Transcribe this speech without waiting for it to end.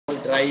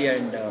dry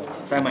and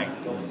famine.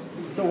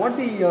 So what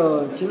the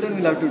children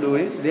will have to do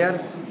is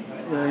there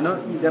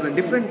are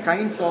different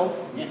kinds of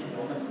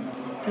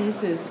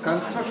pieces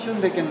construction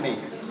they can make.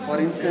 For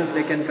instance,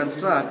 they can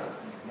construct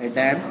a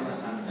dam,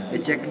 a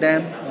check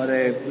dam, or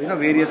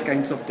various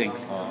kinds of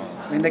things.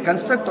 When they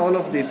construct all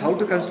of this, how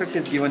to construct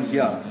is given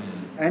here,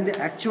 and the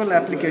actual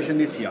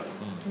application is here.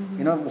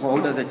 How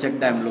does a check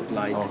dam look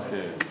like?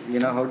 Okay.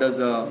 How does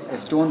a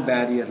stone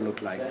barrier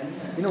look like?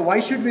 Why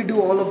should we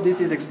do all of this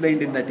is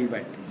explained in that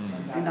event.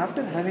 And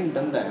after having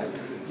done that,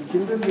 the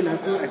children will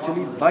have to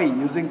actually buy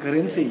using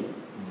currency,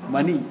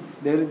 money.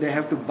 They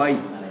have to buy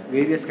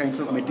various kinds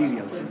of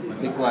materials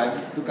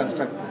required to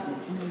construct this.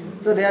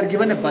 So they are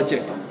given a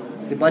budget.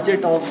 The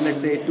budget of,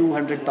 let's say,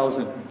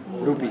 200,000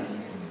 rupees.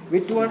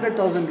 With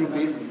 200,000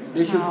 rupees,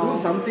 they should do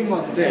something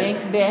of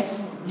this. Make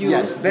best use.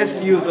 Yes,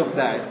 best use of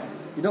that.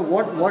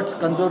 What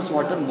conserves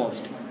water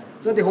most.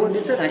 So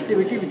it's an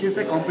activity which is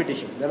a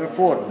competition. There are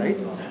 4, right?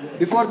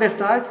 Before they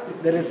start,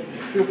 there is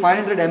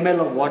 500 ml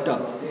of water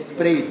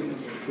sprayed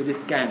with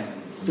this can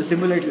to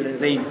simulate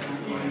rain.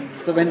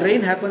 So when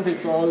rain happens,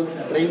 it's all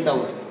rained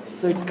out.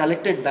 So it's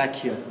collected back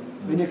here.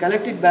 When you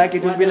collect it back,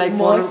 it will be like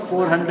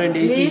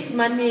 480. Least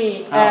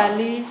money,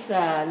 least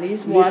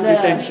water.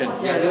 Retention.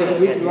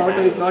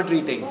 Water is not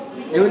retained.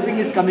 Everything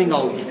is coming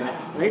out.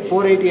 Right?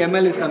 480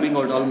 ml is coming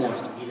out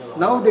almost.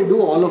 Now they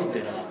do all of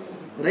this.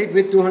 Right?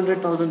 With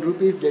 200,000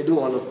 rupees, they do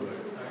all of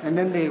this. And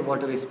then the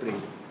water is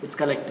sprayed. It's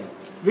collected.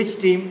 Which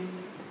team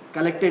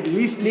collected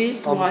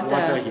least of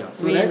water here?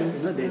 So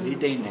that they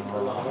retained it.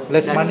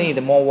 Less money,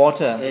 the more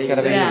water.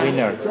 Gotta be the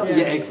winner. So,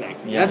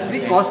 exactly. That's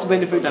the cost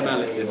benefit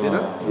analysis.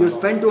 You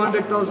spend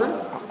 200,000,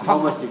 how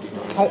much did it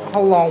take?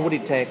 How long would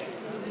it take?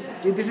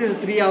 This is a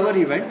 3-hour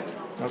event.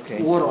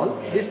 Okay.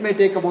 Overall, this may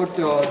take about,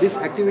 this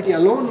activity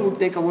alone would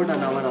take about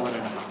an hour and a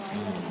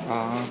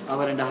half.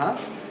 Hour and a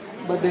half.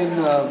 But then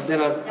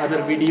there are other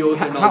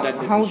videos and all that.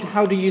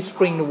 How do you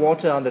spring the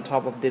water on the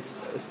top of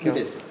this scale?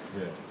 With this.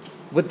 Yeah.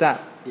 With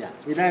that? Yeah,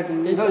 with that,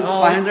 it's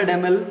 500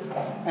 ml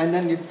and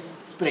then it's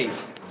sprayed.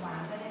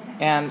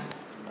 And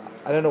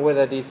I don't know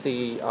whether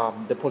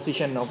the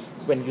position of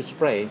when you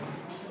spray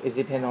is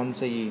depend on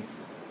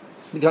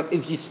because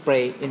if you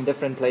spray in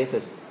different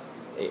places,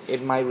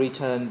 it might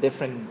return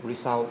different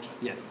result.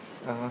 Yes.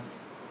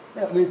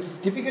 Yeah, it's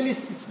typically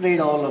sprayed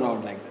all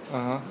around like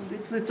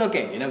this. It's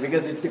okay,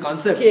 because it's the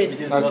concept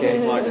which is most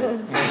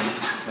important.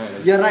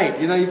 You're right.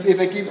 If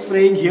I keep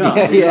spraying here,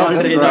 it's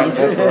all drained out.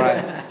 That's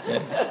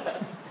right.